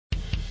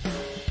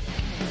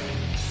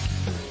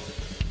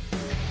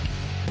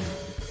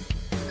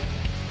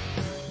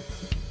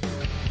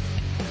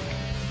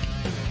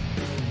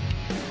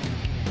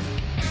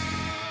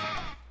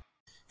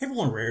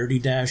everyone, Rarity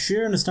Dash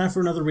here, and it's time for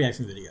another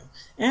reaction video.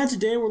 And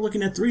today we're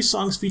looking at 3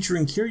 songs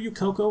featuring Kiryu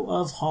Coco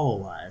of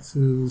Hololive,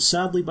 who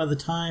sadly by the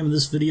time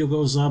this video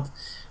goes up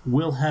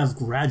will have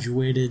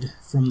graduated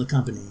from the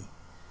company.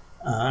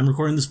 I'm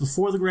recording this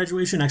before the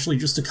graduation, actually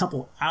just a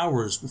couple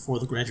hours before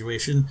the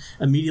graduation,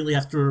 immediately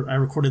after I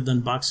recorded the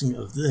unboxing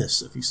of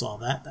this. If you saw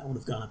that, that would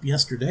have gone up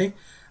yesterday.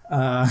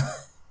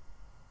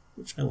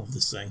 Which I love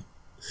this thing.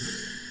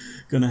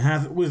 Gonna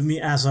have it with me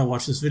as I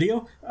watch this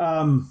video.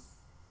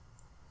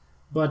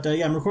 But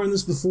yeah, I'm recording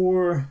this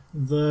before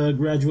the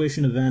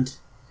graduation event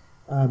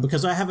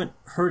because I haven't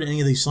heard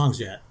any of these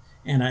songs yet.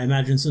 And I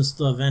imagine since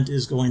the event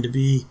is going to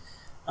be,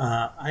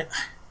 I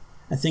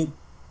think,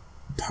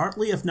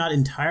 partly, if not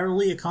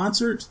entirely, a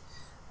concert,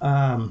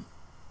 I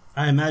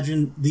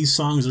imagine these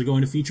songs are going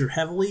to feature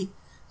heavily.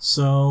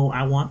 So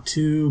I want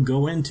to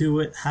go into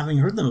it having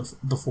heard them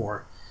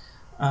before.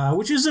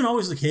 Which isn't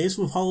always the case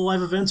with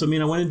Hololive events. I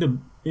mean, I went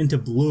into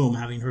Bloom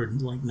having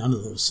heard like none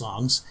of those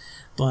songs,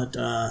 but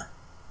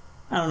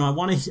I don't know. I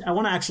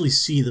want to actually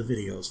see the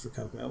videos for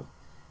Coco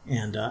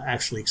and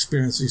actually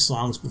experience these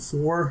songs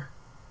before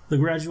the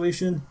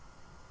graduation.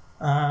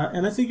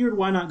 And I figured,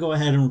 why not go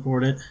ahead and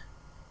record it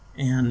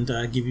and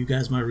give you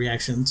guys my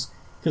reactions,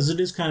 because it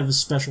is kind of a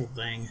special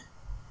thing,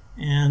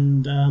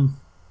 and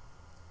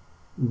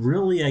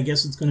really, I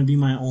guess it's going to be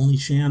my only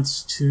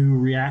chance to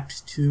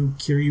react to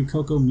Kiryu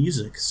Coco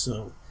music,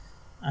 so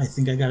I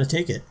think I gotta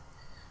take it.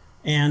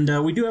 And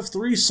we do have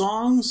 3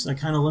 songs. I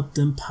kind of let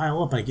them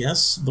pile up, I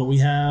guess, but we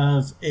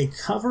have a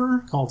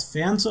cover called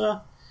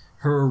Fansa,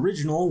 her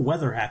original,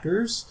 Weather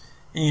Hackers,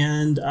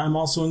 and I'm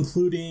also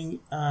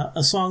including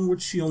a song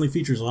which she only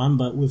features on,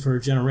 but with her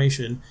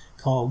generation,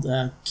 called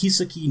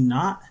Kiseki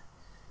Not,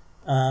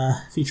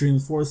 featuring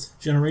the 4th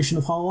generation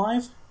of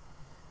Hololive.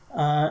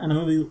 And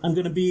I'm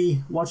gonna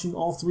be watching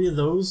all 3 of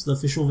those, the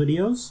official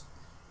videos,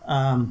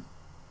 and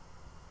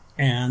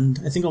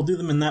I think I'll do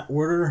them in that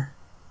order.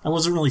 I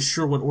wasn't really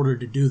sure what order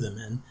to do them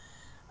in,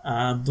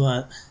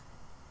 but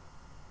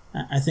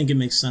I think it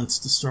makes sense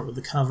to start with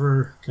the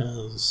cover,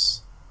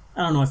 because,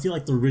 I don't know, I feel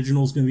like the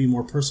original is going to be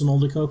more personal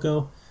to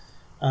Coco,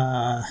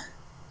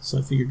 so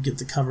I figured get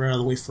the cover out of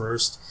the way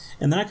first.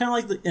 And then I kind of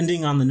like the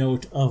ending on the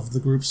note of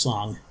the group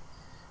song,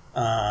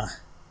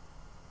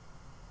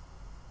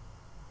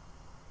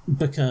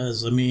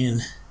 because, I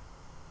mean,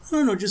 I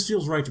don't know, it just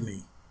feels right to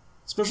me.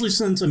 Especially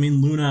since, I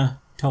mean,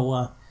 Luna,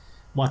 Toa,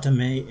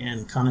 Watame,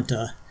 and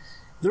Kanata,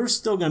 they're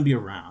still going to be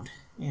around.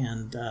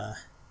 And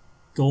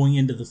going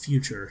into the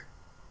future,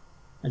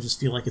 I just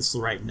feel like it's the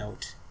right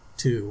note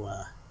to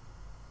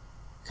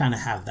kind of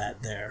have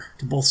that there.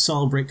 To both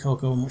celebrate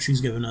Coco and what she's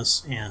given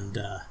us, and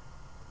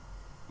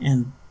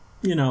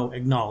you know,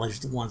 acknowledge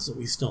the ones that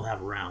we still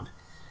have around.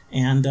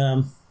 And,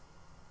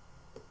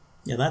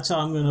 yeah, that's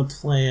how I'm going to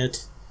play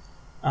it.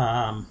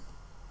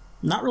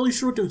 Not really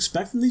sure what to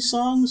expect from these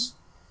songs.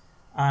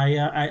 I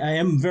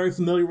am very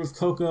familiar with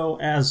Coco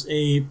as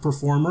a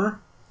performer.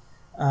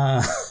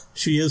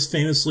 She is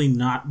famously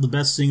not the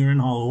best singer in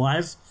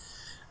Hololive,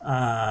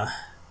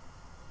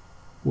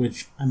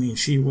 which, I mean,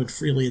 she would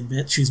freely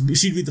admit. She'd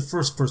be the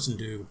first person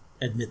to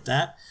admit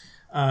that.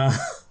 But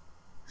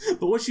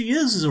what she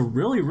is a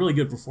really, really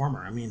good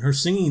performer. I mean, her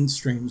singing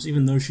streams,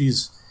 even though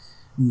she's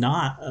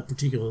not a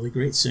particularly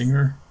great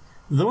singer,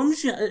 though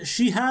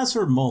she has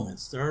her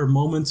moments. There are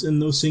moments in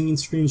those singing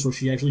streams where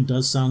she actually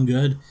does sound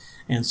good,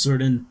 and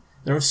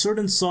there are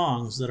certain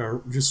songs that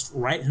are just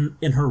right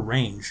in her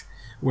range,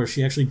 where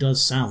she actually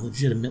does sound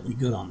legitimately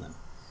good on them.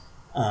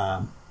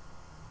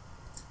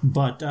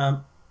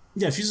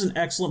 Yeah, she's an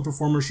excellent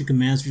performer. She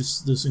commands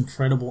just this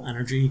incredible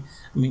energy.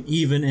 I mean,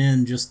 even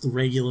in just the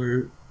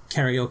regular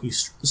karaoke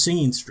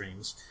singing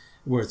streams,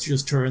 where it's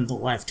just her and the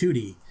live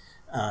 2D,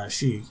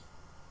 she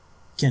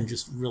can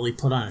just really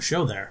put on a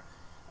show there.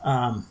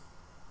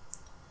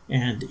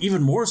 And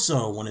even more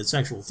so when it's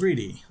actual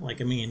 3D. Like,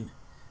 I mean,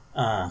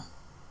 yeah,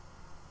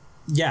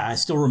 I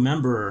still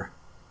remember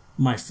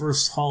my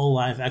first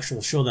Hololive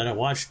actual show that I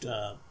watched,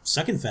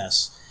 Second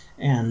Fest,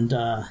 and,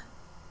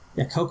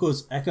 yeah,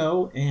 Coco's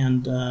Echo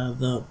and,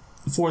 the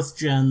 4th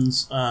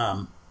gen's,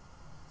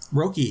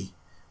 Roki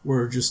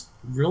were just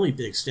really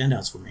big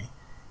standouts for me.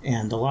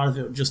 And a lot of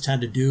it just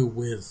had to do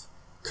with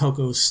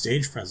Coco's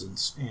stage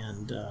presence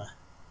and,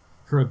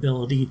 her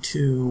ability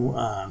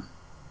to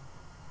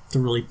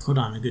really put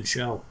on a good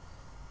show.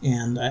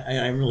 And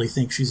I really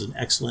think she's an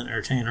excellent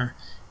entertainer,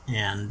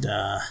 and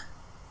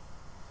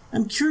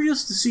I'm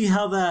curious to see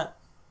how that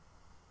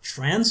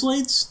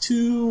translates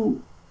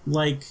to,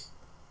 like,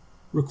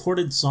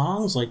 recorded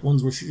songs, like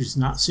ones where she's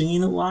not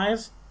singing it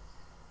live.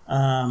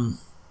 Like,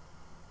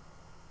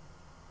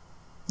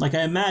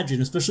 I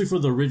imagine, especially for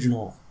the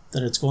original,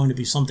 that it's going to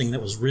be something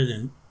that was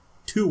written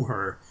to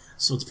her,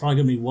 so it's probably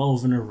going to be well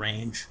within her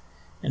range,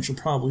 and she'll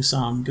probably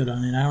sound good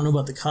on it. I don't know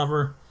about the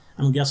cover.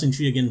 I'm guessing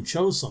she again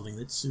chose something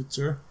that suits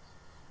her.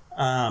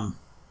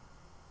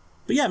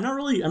 But yeah, I'm not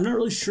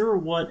really sure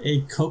what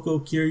a Coco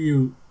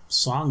Kiryu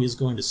song is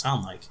going to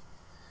sound like.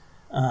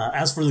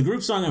 As for the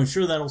group song, I'm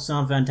sure that'll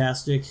sound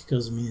fantastic,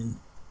 because, I mean,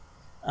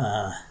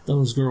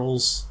 those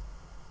girls,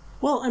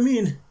 Well, I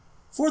mean,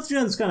 4th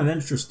Gen's kind of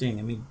interesting.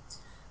 I mean,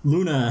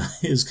 Luna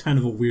is kind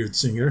of a weird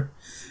singer.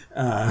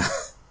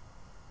 Luna's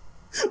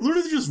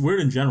just weird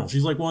in general.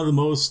 She's like one of the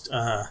most,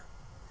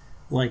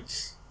 like,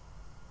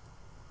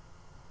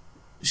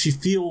 she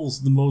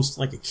feels the most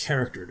like a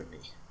character to me.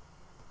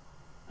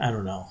 I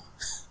don't know.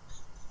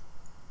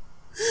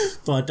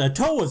 But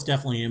Towa's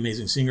definitely an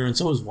amazing singer, and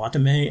so is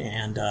Watame,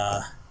 and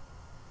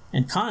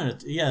Kana.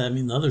 Yeah, I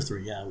mean, the other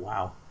 3, yeah,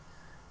 wow.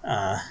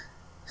 And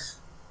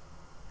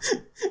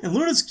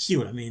Luna's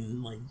cute. I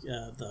mean, like,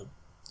 the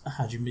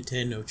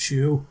Hajimete no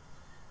Chu,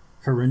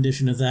 her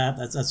rendition of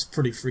that's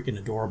pretty freaking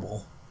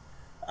adorable.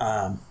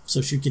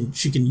 So she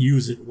can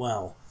use it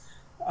well.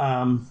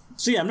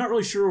 So yeah, I'm not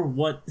really sure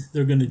what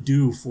they're gonna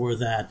do for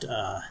that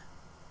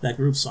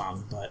group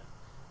song, but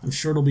I'm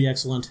sure it'll be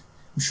excellent.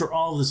 I'm sure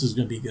all of this is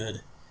gonna be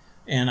good,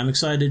 and I'm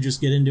excited to just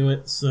get into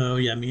it. So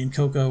yeah, me and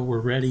Coco, we're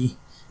ready,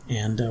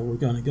 and we're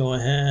gonna go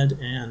ahead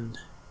and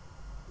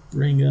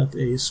bring up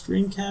a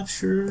screen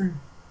capture.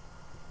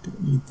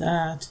 Don't need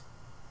that,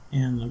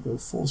 and I'll go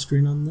full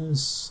screen on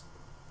this.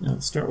 Now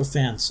let's start with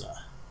Fansa.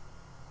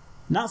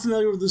 Not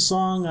familiar with this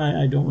song.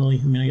 I don't really.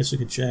 I mean, I guess I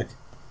could check.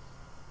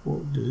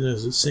 Well,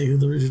 does it say who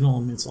the original? I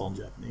mean, it's all in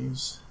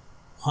Japanese.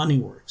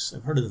 Honeyworks.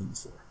 I've heard of them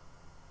before.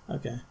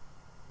 Okay.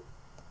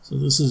 So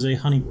this is a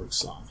Honeyworks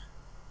song.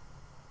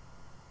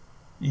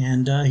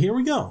 And here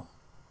we go.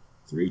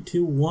 3,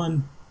 2,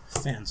 1,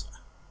 Fansa.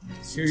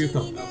 Kiryu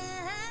Coco.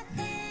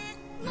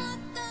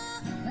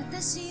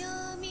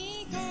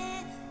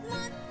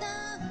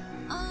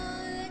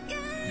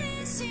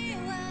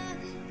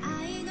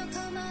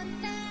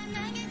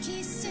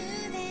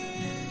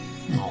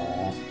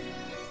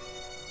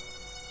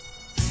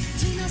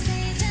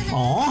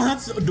 Aw,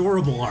 that's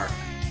adorable art.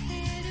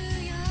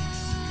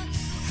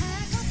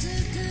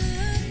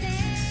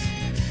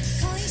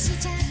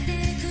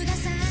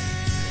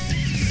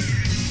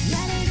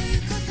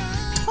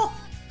 Oh,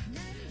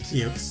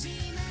 cute.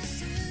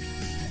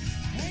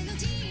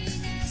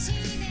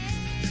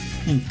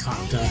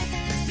 Encanta.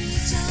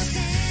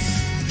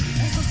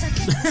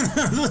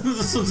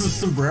 The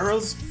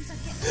sombreros.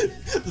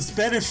 The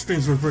Spanish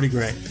streams were pretty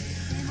great.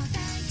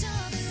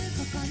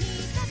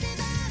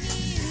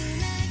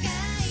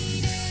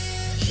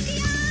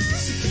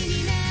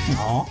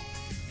 Aww.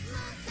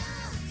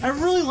 I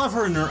really love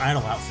her in her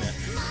idol outfit.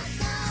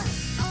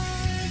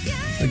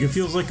 Like, it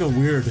feels like a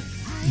weird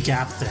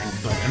Gap thing,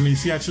 but I mean,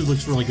 she actually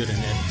looks really good in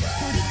it.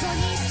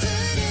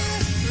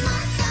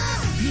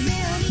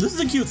 This is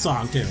a cute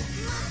song, too.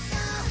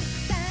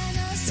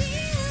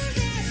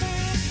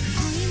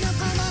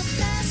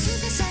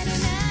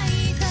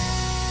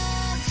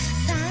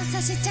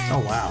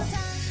 Oh, wow.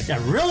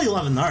 Yeah, really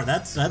loving the art.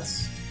 That's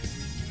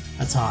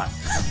hot.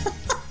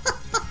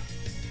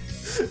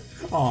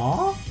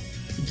 Aww.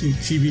 Cute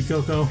chibi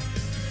Coco.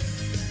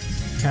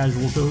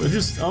 Casual Coco.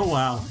 Just, oh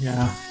wow,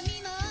 yeah.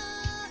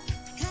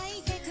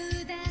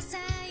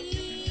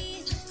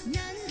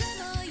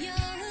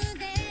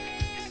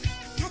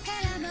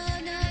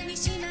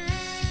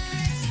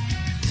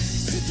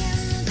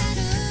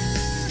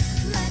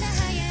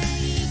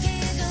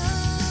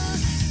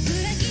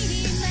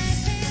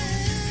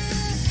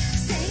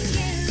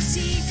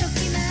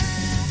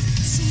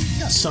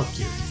 So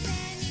cute.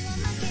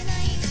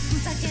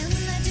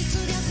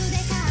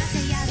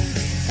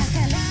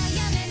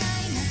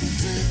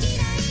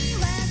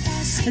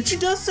 And she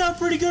does sound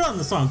pretty good on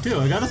the song too,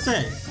 I gotta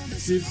say.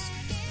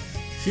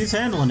 She's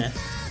handling it.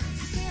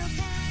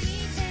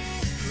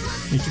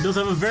 And she does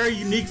have a very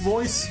unique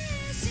voice.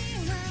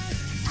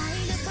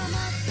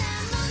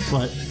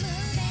 But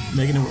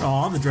making it,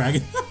 oh, the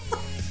dragon.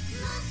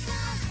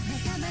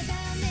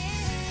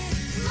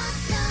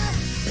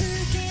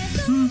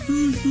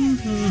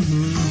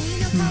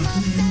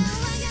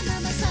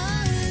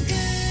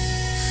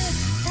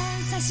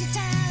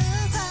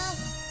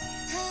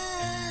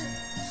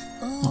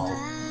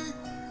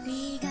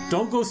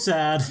 Don't go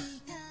sad.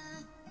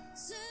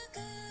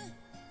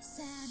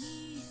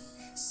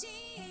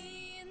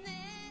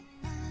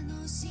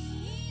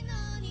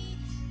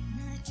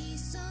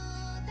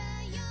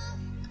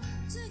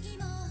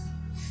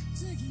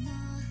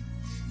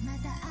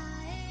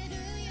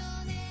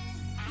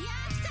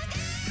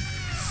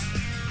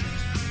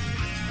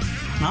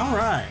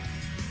 Alright.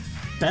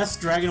 Best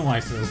dragon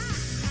waifu.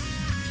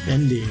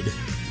 Indeed.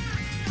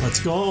 Let's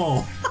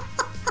go.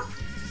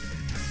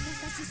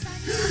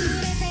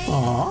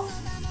 Aww.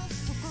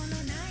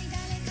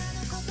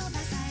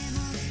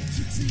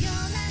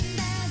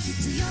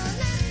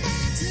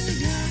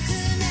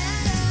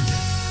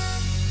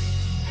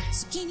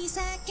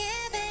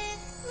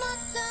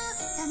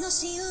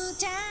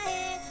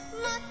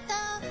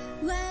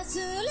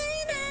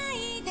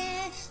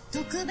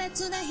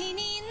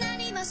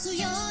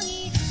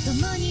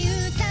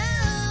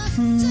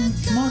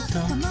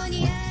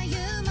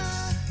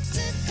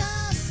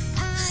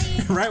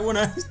 Right when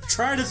I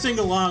try to sing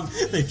along,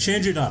 they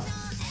change it up.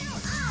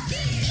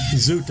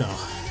 Zuto.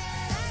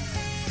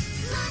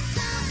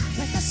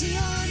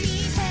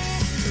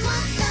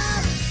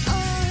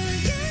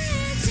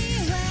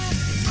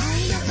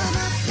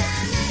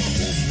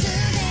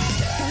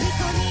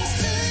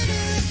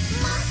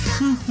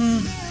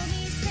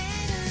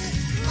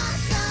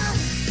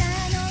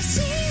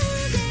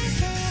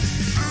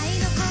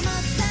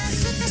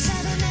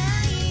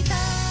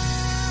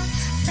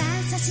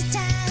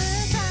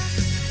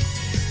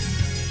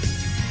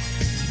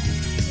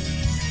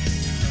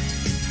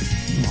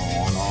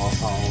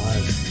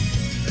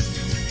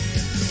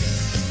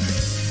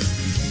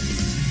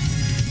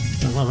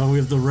 I love how we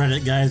have the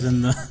Reddit guys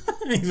and the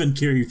even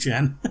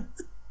Kiryu-chan.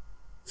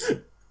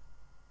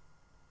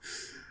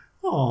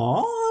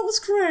 Oh, that was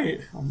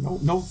great. Oh,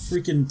 no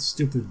freaking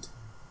stupid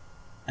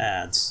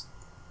ads.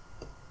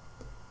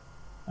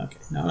 Okay,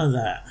 none of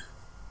that.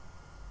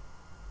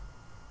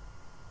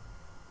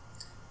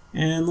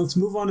 And let's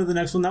move on to the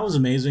next one. That was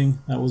amazing.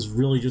 That was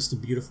really just a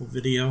beautiful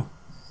video.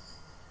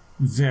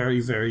 Very,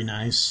 very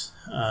nice.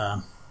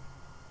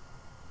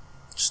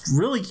 Just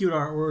really cute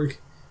artwork.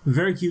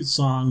 Very cute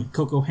song.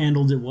 Coco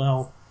handled it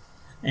well.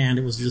 And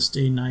it was just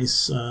a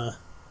nice,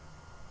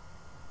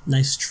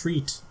 nice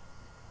treat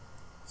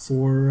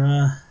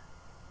for,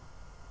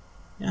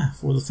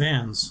 for the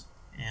fans.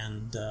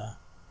 And,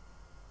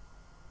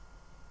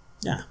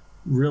 yeah,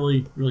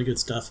 really, really good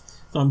stuff.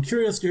 So I'm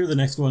curious to hear the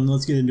next one.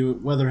 Let's get into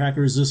it. Weather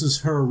Hackers. This is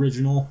her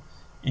original.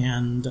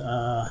 And,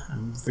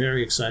 I'm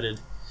very excited.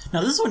 Now,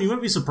 this one, you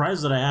might be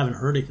surprised that I haven't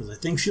heard it, because I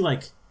think she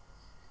previewed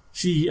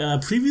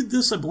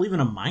this, I believe,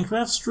 in a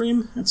Minecraft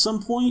stream at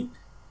some point.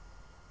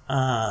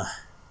 I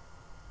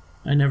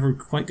never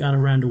quite got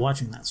around to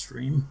watching that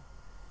stream.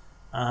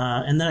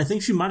 And then I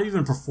think she might have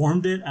even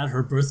performed it at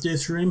her birthday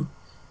stream.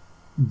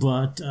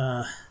 But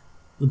the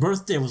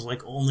birthday was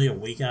like only a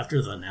week after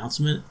the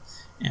announcement.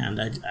 And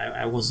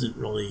I wasn't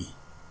really...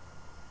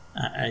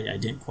 I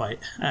didn't quite...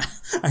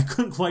 I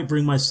couldn't quite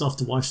bring myself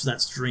to watch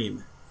that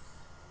stream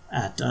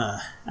at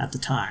the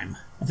time.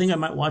 I think I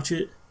might watch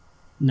it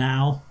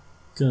now,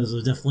 because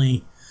I've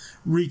definitely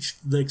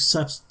reached the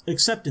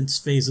acceptance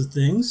phase of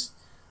things,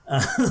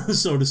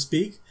 so to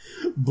speak.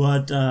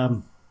 But,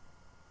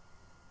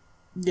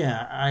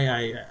 yeah,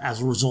 I,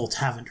 as a result,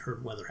 haven't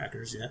heard Weather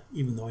Hackers yet,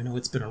 even though I know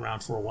it's been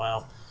around for a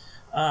while.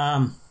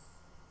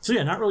 So,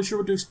 yeah, not really sure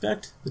what to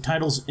expect. The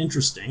title's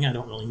interesting. I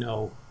don't really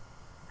know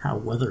how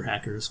Weather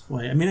Hackers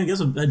quite... I mean, I guess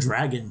a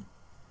dragon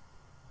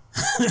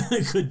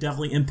could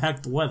definitely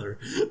impact the weather,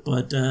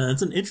 but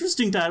it's an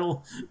interesting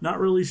title. Not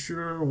really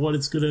sure what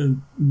it's going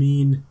to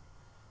mean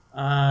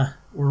or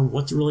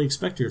what to really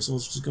expect here, so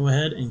let's just go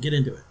ahead and get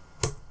into it.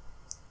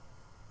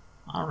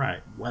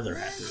 Alright, Weather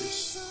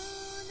Hackers.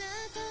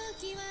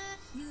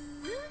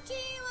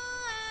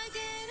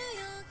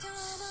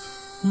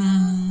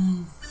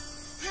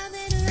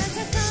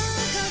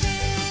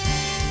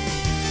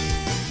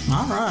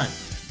 Alright.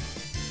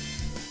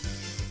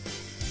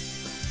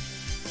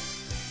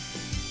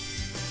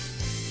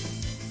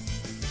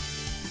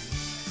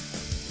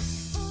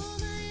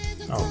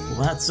 Oh,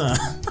 well, that's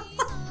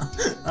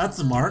that's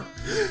smart.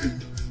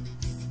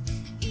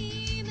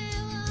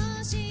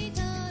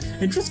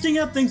 Interesting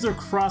how things are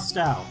crossed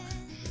out.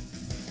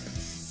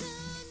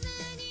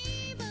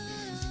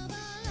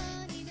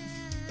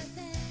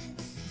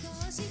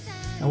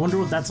 I wonder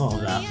what that's all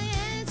about.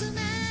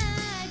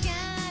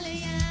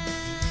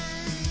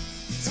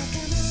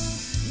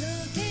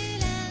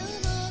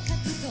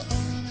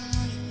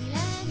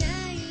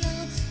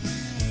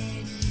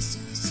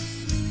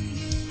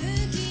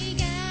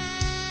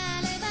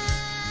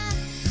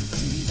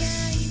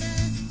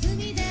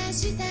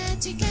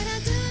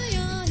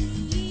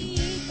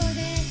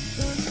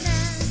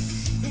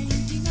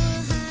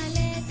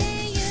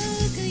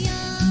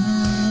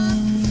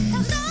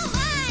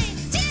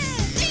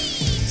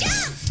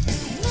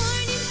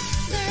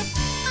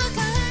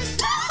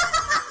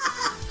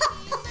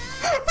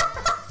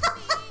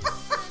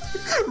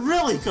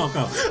 Really,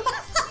 Coco?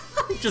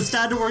 Just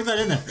had to work that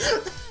in there.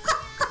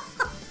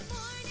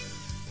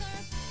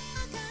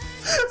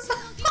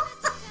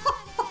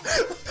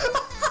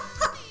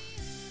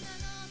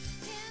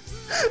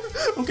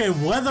 Okay,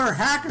 Weather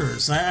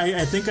Hackers.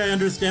 I think I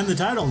understand the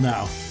title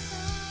now.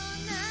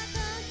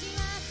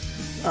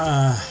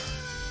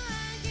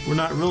 We're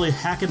not really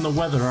hacking the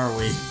weather, are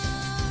we?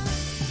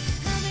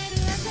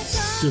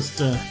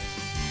 Just a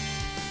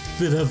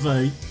bit of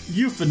a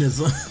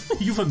euphemism.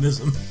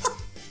 Euphemism.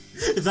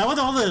 Is that what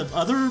all the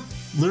other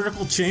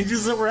lyrical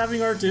changes that we're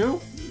having are too?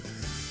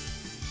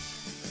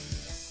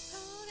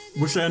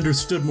 Wish I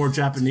understood more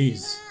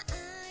Japanese.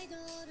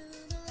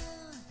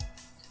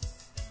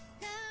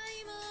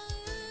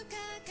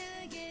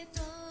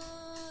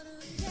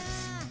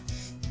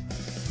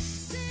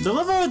 I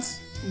love how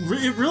it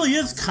really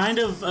is kind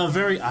of a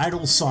very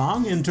idle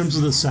song in terms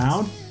of the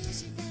sound.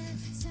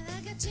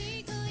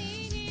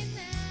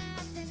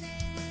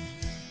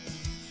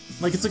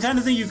 Like, it's the kind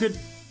of thing you could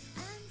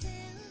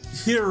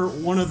hear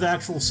one of the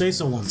actual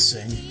Seiso ones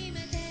sing.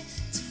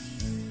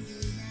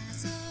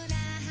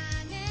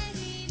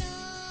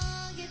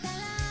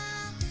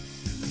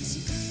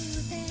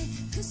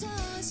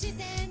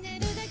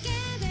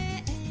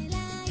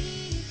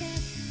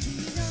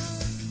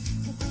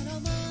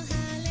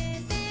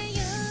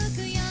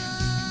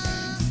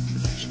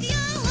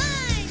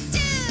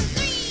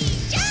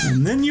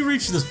 And then you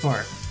reach this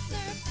part.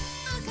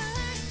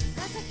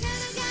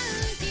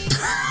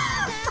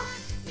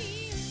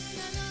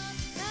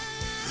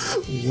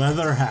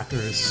 Weather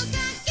Hackers.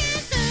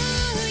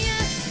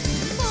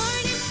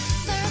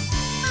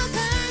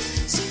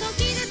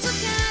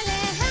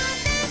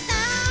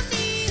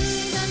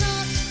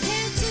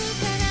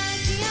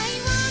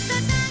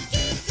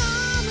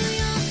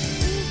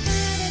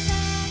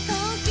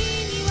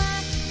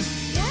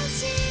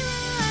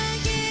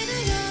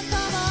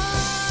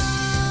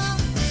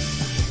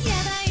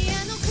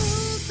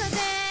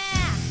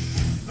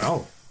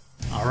 Oh,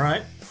 all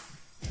right.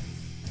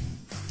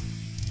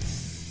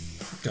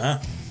 Okay.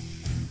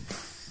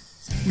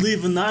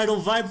 Leaving the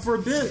idle vibe for a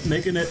bit,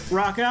 making it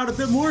rock out a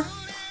bit more.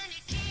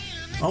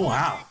 Oh,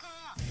 wow.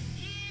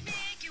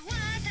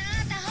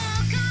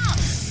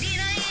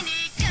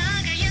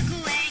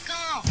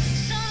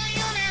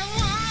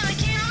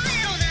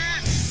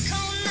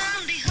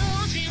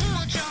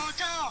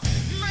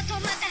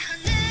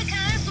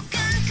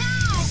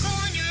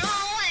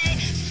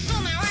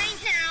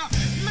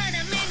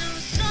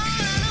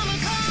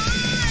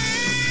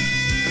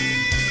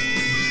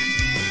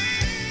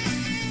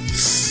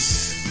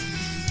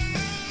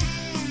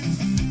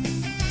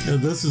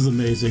 This is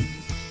amazing.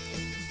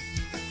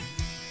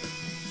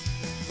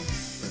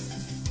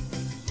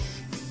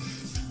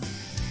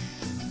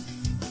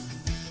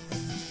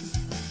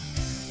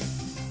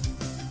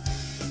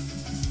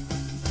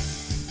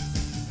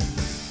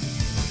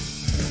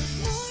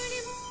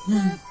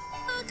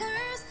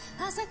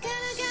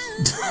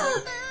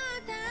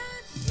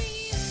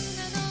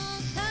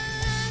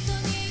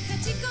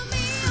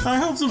 I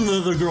hope some of the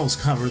other girls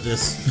cover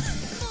this.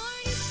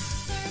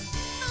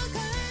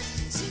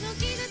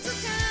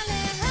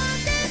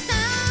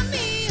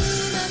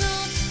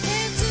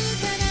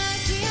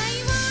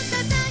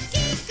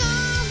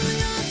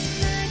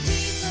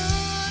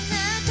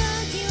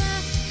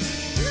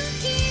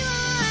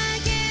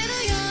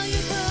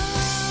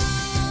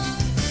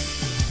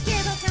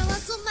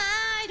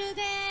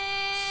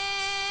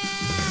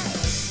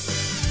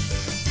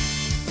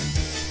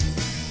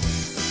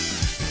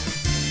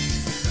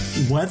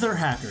 Weather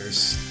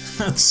Hackers.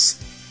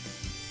 That's...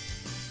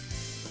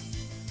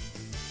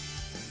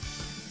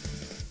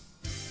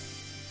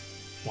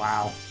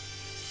 wow.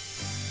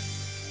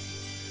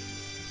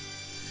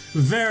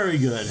 Very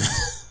good.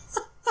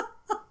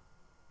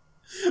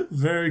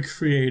 Very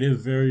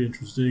creative, very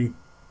interesting.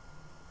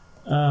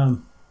 Alright,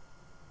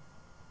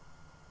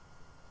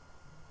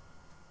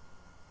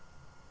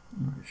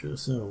 sure,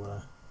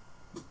 so,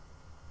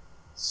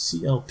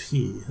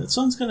 CLP. That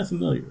sounds kind of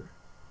familiar.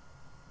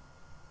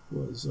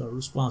 Was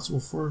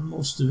responsible for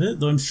most of it,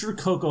 though I'm sure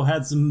Coco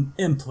had some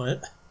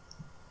input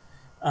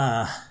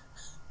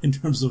in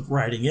terms of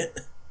writing it.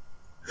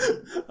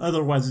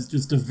 Otherwise, it's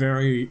just a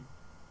very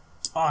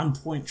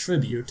on-point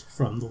tribute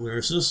from the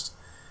lyricist.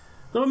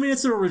 Though, I mean,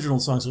 it's an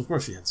original song, so of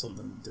course she had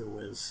something to do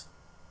with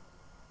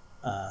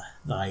the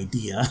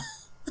idea.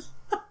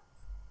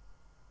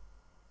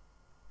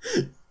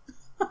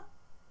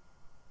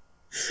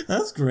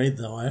 That's great,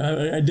 though.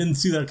 I didn't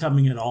see that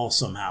coming at all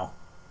somehow.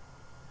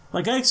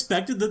 Like, I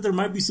expected that there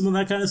might be some of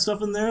that kind of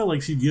stuff in there,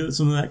 like she'd give it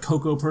some of that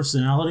Coco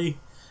personality,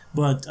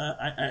 but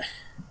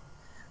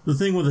the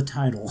thing with the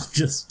title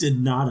just did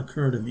not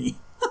occur to me.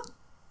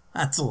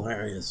 That's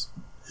hilarious.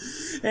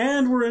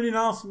 And we're ending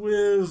off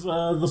with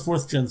the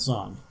 4th gen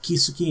song,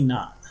 Kiseki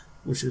Not,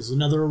 which is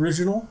another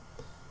original,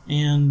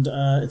 and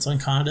it's on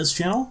Kanada's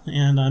channel,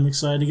 and I'm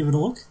excited to give it a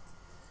look.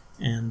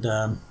 And,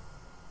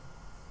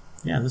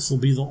 yeah, this will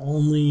be the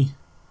only...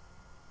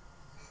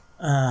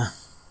 I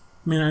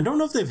mean, I don't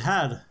know if they've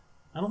had...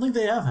 I don't think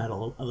they have had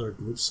other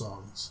group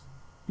songs.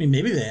 I mean,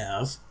 maybe they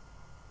have.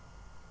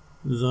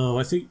 Though,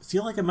 I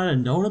feel like I might have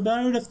known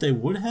about it if they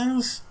would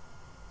have.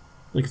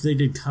 Like, if they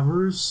did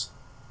covers.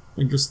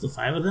 Like, just the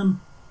 5 of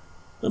them.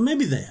 But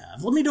maybe they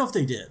have. Let me know if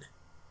they did.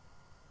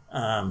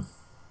 But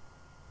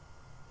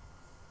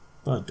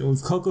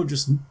with Coco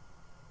just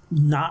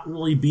not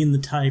really being the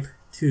type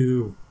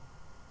to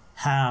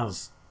have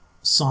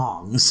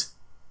songs,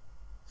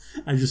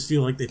 I just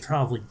feel like they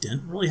probably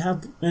didn't really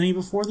have any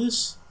before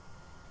this.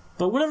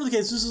 But whatever the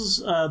case, this is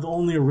the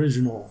only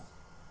original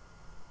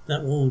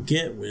that we'll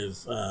get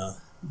with the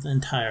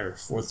entire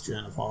 4th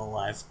gen of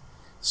Hololive,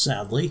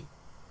 sadly.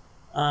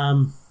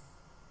 But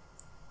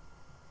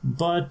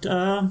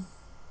yeah,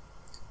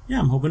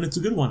 I'm hoping it's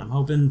a good one. I'm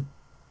hoping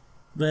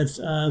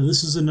that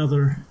this is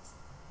another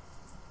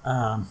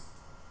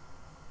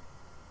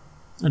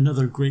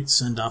great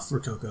send-off for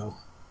Coco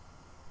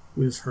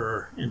with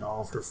her and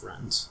all of her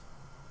friends.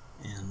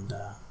 And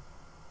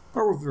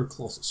or with her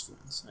closest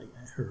friends,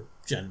 her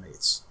gen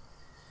mates.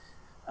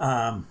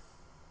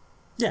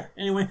 Yeah,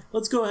 anyway,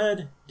 let's go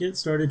ahead, get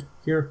started.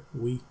 Here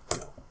we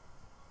go.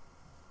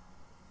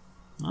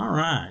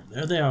 Alright,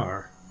 there they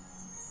are.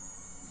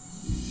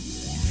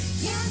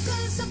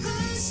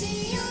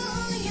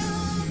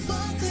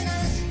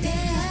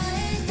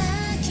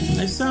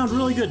 They sound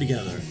really good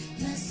together.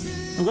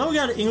 I'm glad we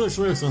got English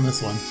lyrics on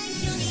this one.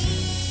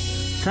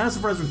 Kind of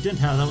surprised we didn't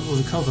have that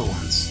with the Coco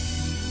ones.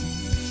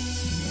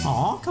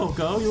 Aw,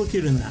 Coco, you look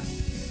cute in that.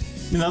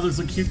 I mean, the others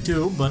look cute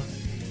too, but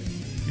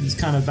it's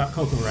kind of about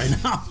Coco right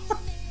now.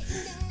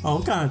 Oh,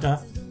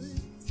 Kanata.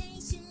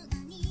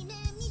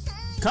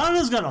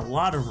 Kanata's got a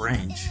lot of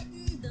range.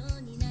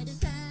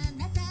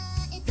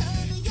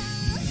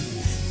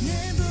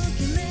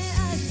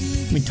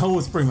 I mean,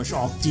 Toa's pretty much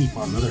all deep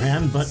on the other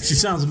hand, but she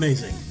sounds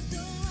amazing.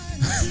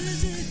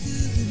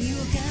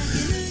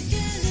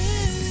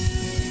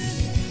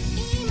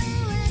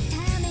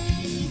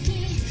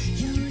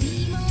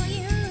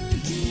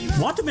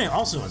 Watame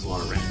also has a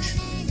lot of range.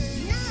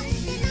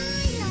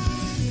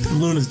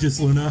 Luna's just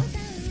Luna.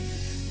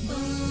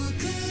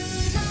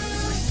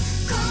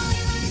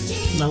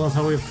 I love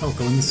how we have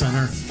Coco in the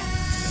center.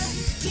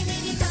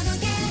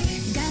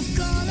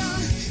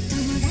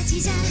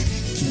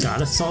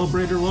 Gotta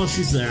celebrate her while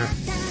she's there.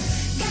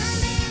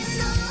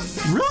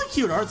 Really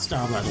cute art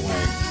style, by the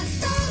way.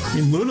 I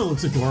mean, Luna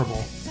looks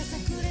adorable.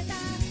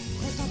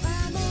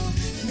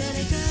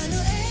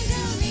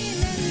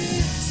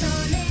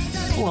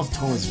 I love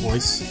Toa's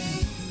voice.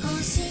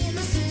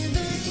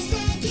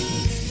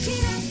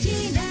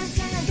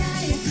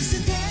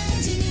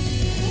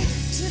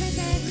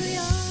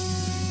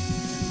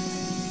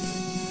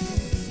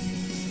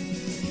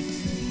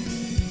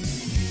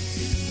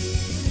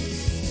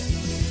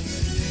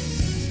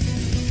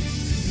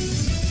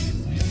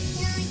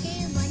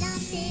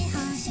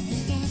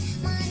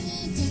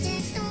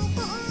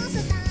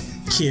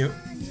 Cute.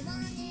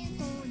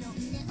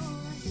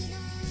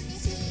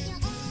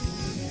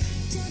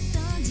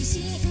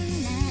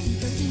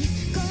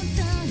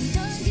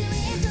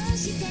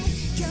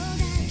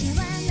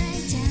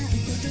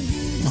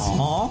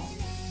 Aww.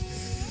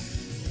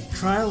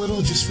 Try a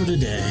little just for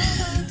today.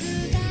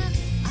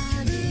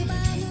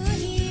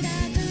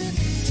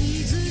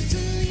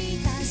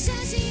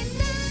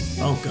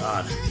 Oh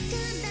God.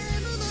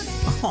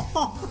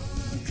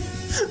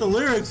 The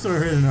lyrics are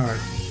hidden hard.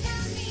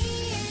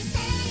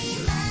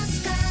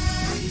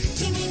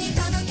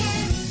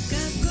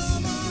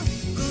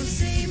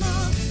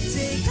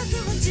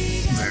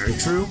 Very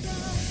true.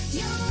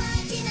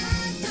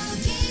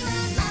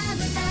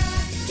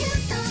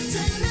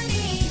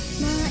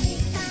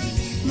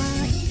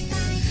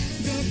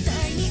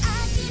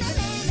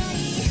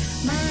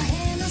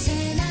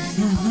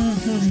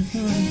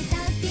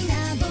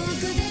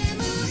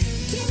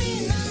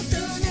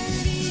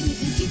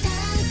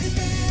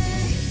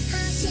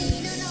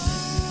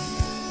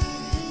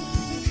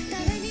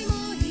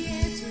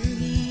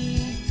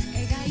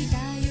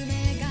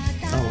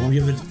 Oh, we'll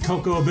give it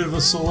Coco a bit of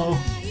a solo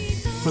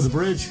for the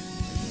bridge.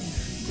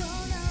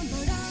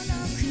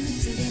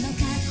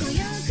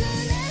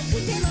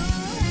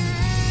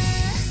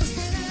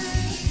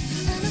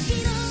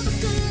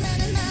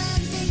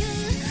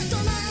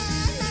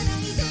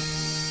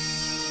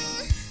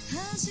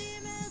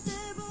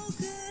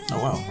 Oh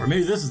wow, or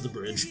maybe this is the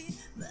bridge.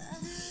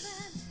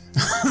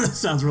 That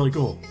sounds really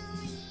cool.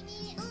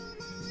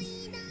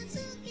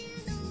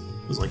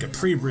 It was like a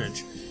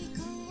pre-bridge.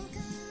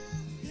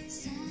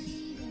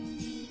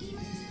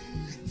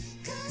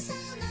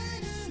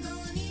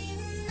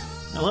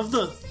 I love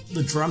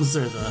the drums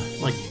there, the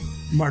like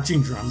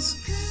marching drums.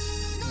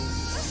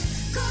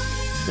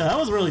 Yeah, that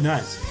was really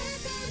nice.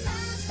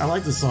 I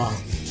like the song.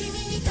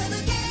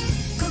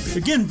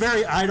 Again,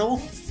 very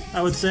idle,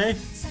 I would say.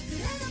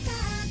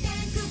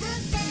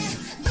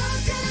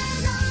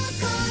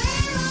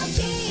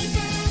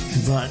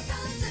 But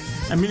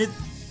I mean,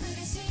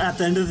 at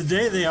the end of the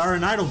day, they are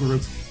an idol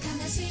group.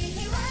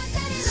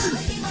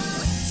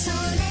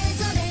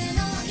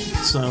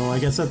 So I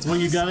guess that's what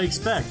you gotta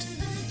expect.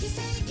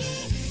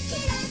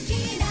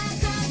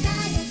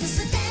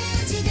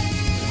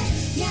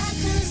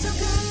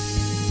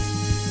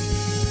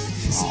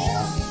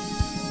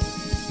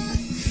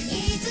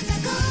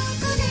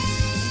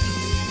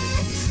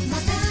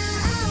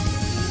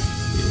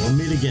 We'll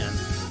meet again.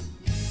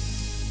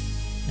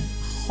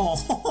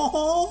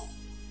 Oh.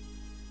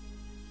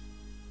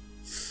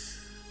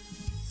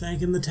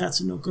 Thanking the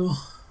Tatsunoko.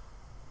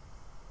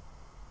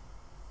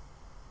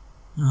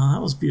 Oh,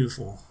 that was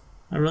beautiful.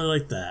 I really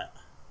like that.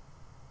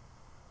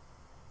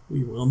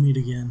 We will meet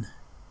again.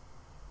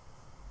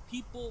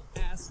 People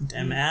ask.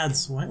 Damn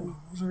ads. What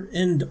are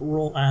end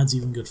roll ads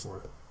even good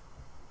for?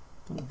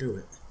 Don't do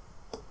it.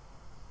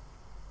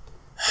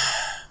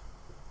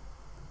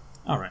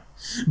 All right,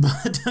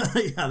 but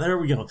yeah, there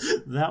we go.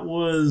 That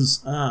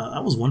was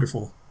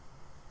wonderful.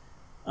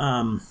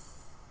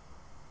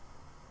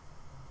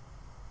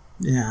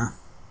 Yeah,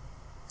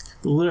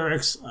 the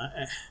lyrics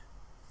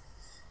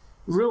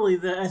really,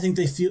 I think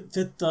they fit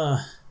the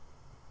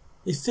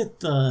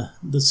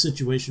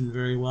situation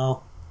very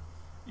well,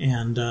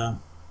 and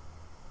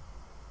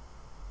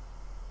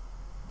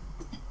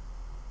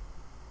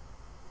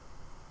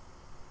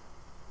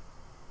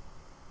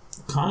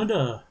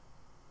Kanata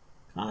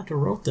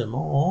wrote them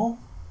all.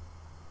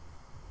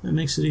 That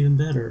makes it even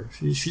better.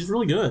 She's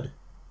really good.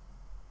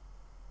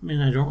 I mean,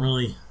 I don't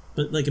really,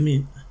 but like, I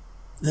mean,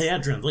 they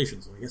had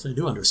translations, so I guess I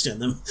do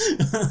understand them.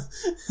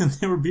 And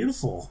they were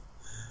beautiful.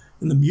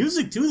 And the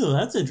music too, though,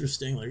 that's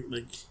interesting.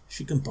 Like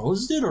she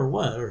composed it or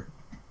what? Or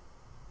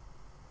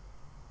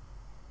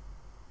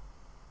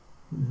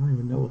I don't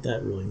even know what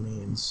that really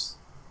means.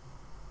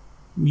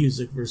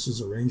 Music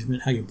versus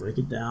arrangement, how you break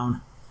it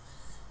down.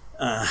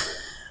 But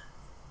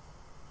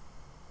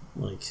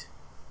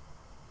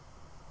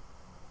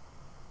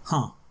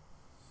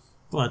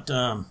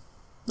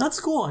that's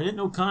cool. I didn't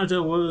know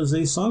Kanata was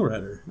a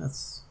songwriter.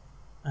 That's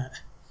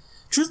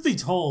truth be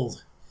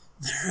told,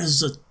 there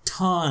is a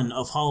ton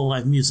of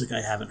Hololive music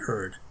I haven't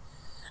heard.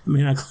 I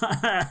mean, I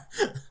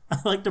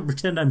like to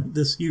pretend I'm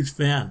this huge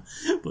fan,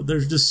 but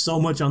there's just so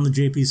much on the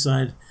JP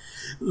side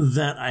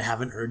that I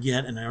haven't heard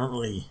yet, and I don't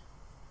really...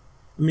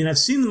 I mean, I've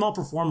seen them all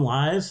perform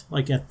live,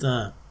 like at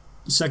the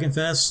Second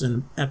Fest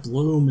and at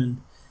Bloom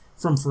and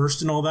From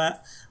First and all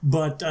that,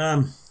 but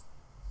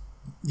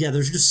yeah,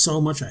 there's just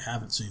so much I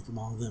haven't seen from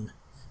all of them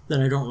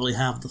that I don't really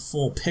have the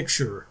full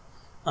picture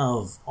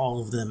of all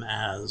of them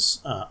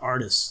as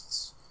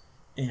artists.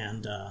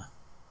 And yeah,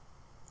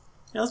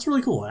 that's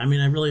really cool. I mean,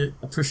 I really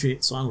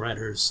appreciate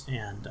songwriters,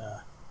 and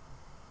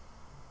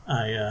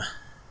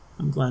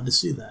I'm glad to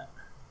see that.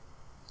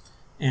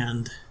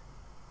 And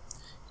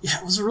yeah,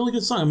 it was a really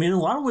good song. I mean, in a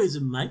lot of ways,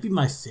 it might be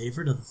my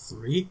favorite of the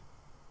three,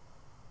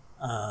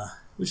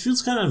 which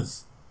feels kind of...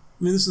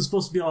 I mean, this is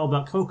supposed to be all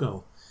about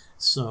Coco,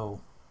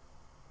 so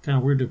kind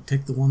of weird to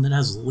pick the one that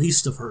has the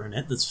least of her in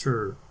it, that's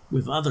her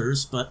with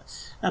others, but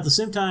at the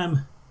same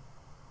time,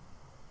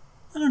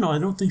 I don't know, I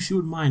don't think she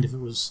would mind if it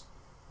was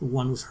the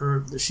one with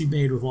her that she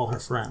made with all her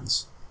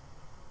friends.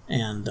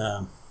 And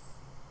it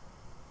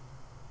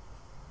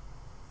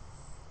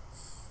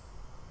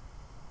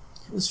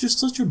was just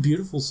such a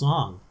beautiful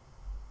song.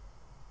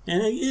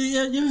 And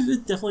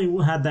it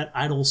definitely had that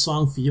idol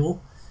song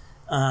feel.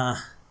 But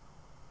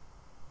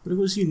it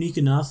was unique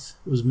enough.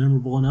 It was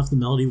memorable enough. The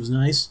melody was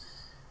nice.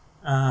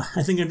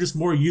 I think I'm just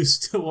more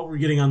used to what we're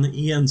getting on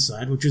the EN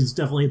side, which is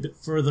definitely a bit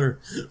further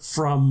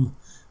from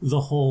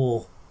the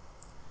whole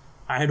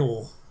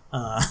idol...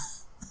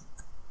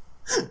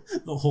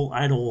 the whole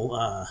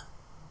idol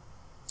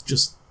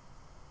just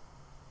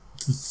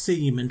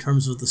theme in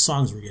terms of the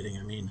songs we're getting.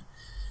 I mean,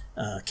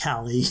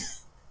 Callie,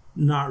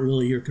 not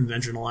really your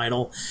conventional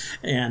idol,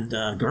 and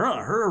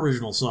Gura, her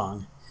original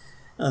song,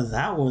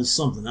 that was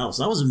something else.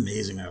 That was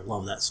amazing. I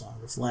love that song,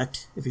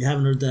 Reflect. If you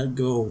haven't heard that,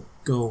 go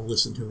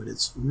listen to it.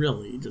 It's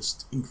really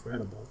just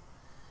incredible.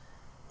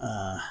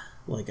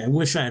 Like, I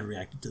wish I had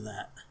reacted to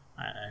that.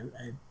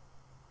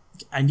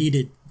 I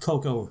needed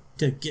Coco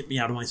to get me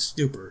out of my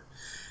stupor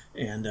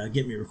and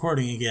get me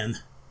recording again.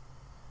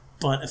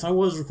 But if I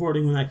was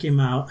recording when that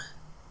came out,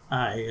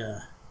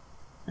 I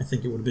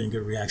think it would have been a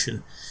good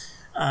reaction.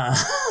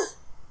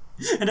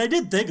 And I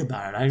did think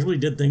about it. I really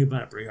did think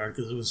about it pretty hard,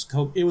 because it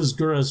was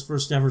Gura's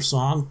first ever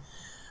song.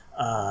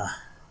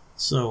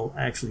 So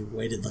I actually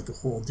waited like a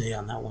whole day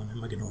on that one.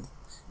 Am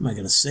I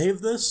gonna save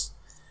this?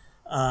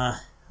 I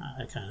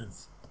kind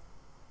of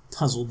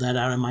puzzled that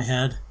out in my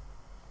head.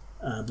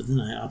 But then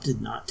I opted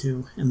not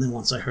to, and then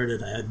once I heard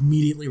it, I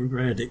immediately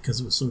regretted it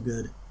because it was so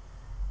good.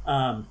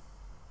 Yeah,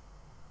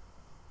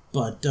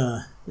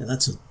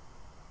 that's a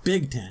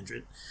big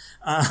tangent.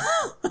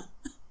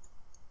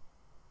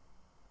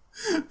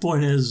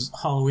 Point is,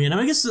 Halloween. I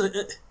mean, I guess,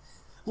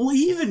 well,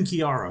 even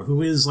Kiara,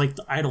 who is like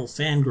the idol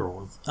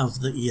fangirl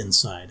of the Ian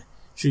side,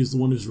 she's the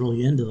one who's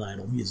really into the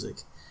idol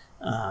music.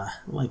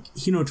 Like,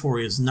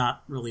 Hinotori is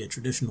not really a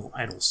traditional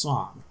idol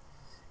song.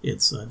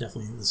 It's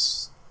definitely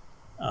this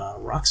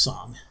rock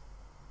song.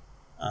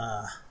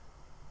 I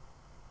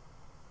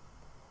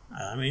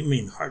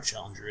mean, Heart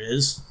Challenger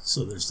is,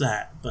 so there's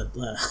that. But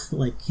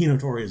like,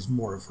 Hinotori is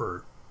more of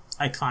her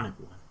iconic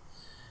one.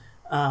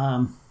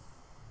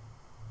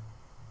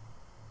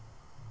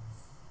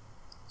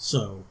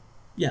 So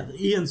yeah,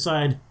 the Ian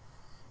side,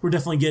 we're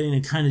definitely getting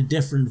a kind of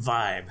different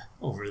vibe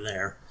over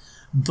there.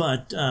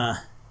 But I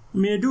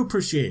mean, I do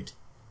appreciate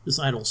this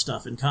idol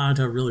stuff, and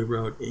Kanata really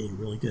wrote a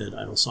really good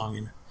idol song,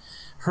 and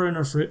her and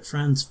her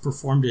friends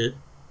performed it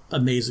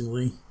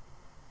amazingly.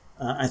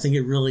 I think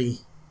it really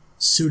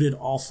suited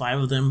all five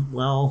of them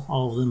well.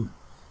 All of them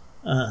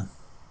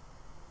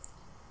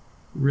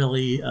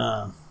really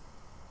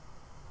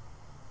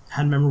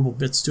had memorable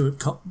bits to it.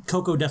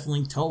 Coco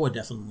definitely, Toa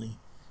definitely,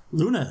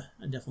 Luna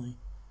definitely.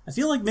 I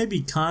feel like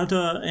maybe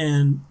Kanata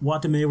and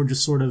Watame were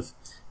just sort of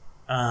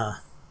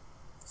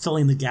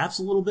filling the gaps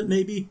a little bit,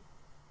 maybe.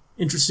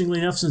 Interestingly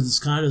enough, since it's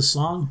Kanata's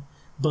song.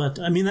 But,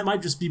 I mean, that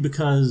might just be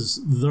because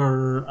they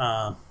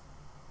are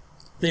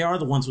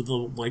the ones with the,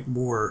 like,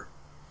 more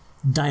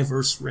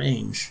diverse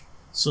range,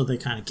 so they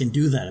kind of can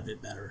do that a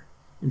bit better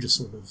and just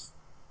sort of,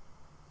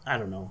 I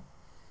don't know,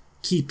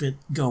 keep it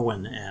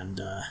going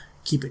and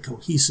keep it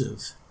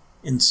cohesive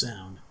in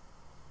sound.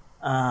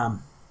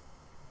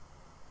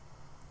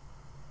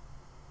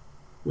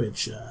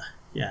 Which,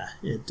 yeah,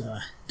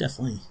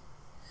 definitely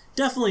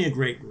a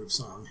great group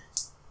song.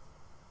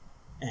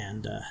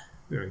 And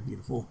very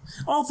beautiful.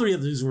 All three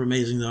of these were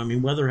amazing, though. I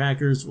mean, Weather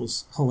Hackers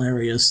was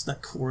hilarious.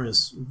 That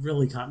chorus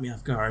really caught me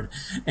off guard,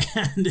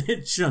 and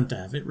it shouldn't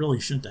have. It really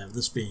shouldn't have,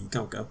 this being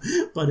Coco.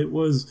 But it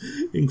was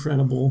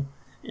incredible,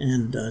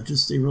 and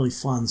just a really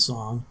fun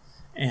song.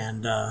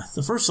 And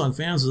the first song,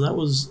 Fansa, that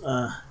was...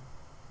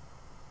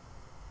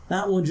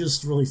 that one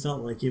just really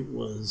felt like it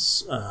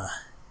was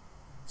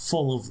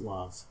full of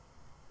love,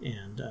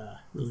 and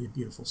really a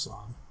beautiful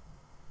song.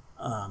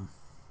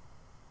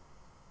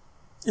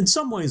 In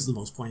some ways, the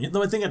most poignant.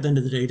 Though I think at the end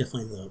of the day,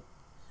 definitely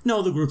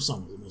the group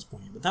song was the most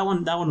poignant. But that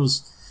one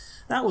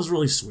was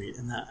really sweet.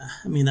 And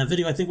that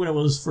video, I think when it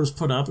was first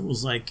put up, it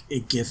was like a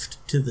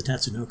gift to the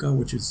Tatsunoko,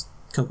 which is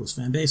Coco's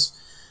fan base.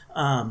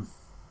 That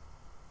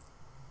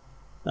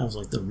was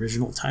like the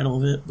original title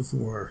of it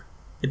before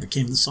it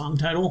became the song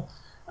title.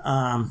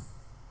 And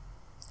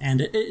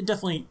it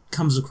definitely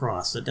comes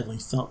across. It definitely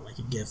felt like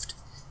a gift.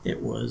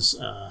 It was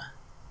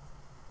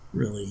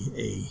really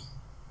a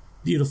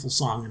beautiful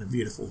song and a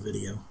beautiful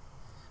video.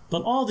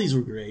 But all these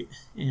were great.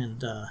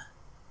 And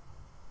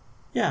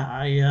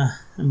yeah,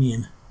 I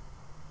mean,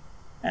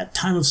 at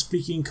time of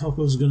speaking,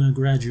 Coco's gonna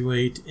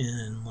graduate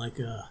in like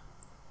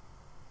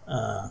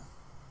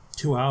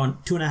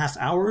 2.5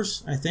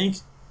 hours, I think.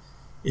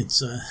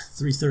 It's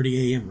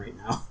 3:30 a.m. right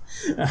now.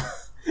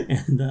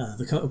 And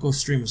the Coco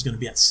stream is going to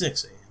be at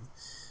 6 a.m.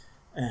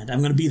 And I'm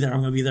going to be there. I'm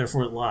going to be there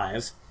for it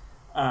live.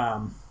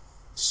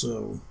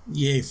 So,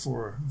 yay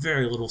for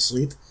very little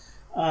sleep.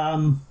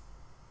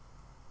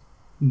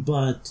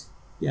 But,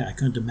 yeah, I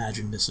couldn't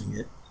imagine missing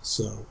it.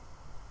 So,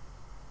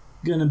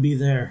 going to be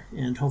there.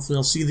 And hopefully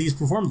I'll see these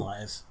performed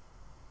live.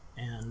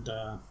 And,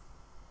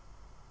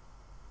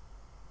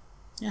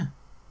 yeah.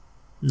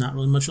 Not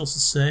really much else to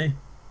say.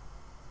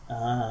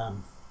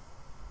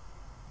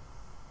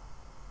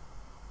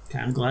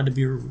 Kind of glad to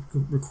be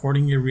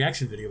recording your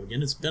reaction video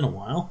again. It's been a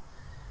while.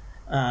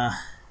 I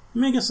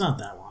mean, I guess not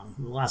that long.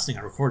 The last thing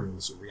I recorded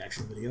was a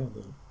reaction video,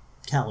 the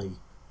Cali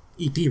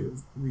EP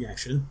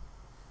reaction.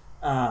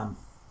 But,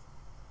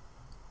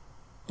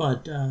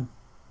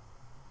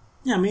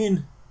 yeah, I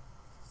mean,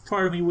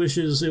 part of me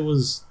wishes it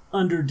was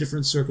under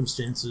different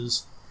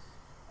circumstances,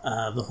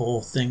 the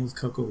whole thing with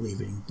Coco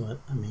leaving.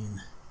 But, I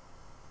mean,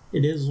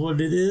 it is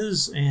what it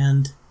is,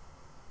 and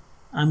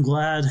I'm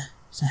glad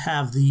to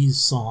have these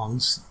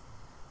songs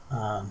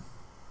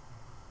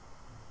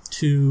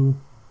to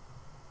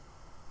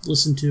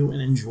listen to and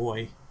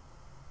enjoy,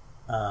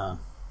 and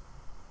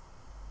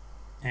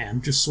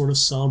just sort of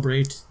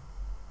celebrate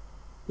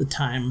the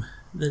time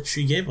that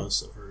she gave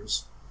us of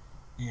hers.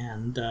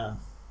 And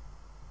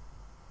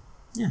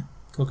yeah,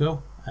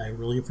 Coco, I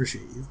really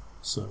appreciate you.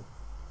 So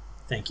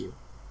thank you.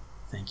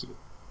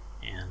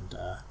 And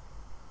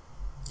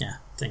yeah,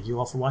 thank you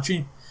all for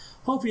watching.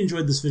 Hope you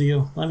enjoyed this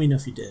video. Let me know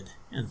if you did,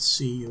 and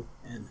see you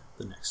in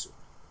the next one.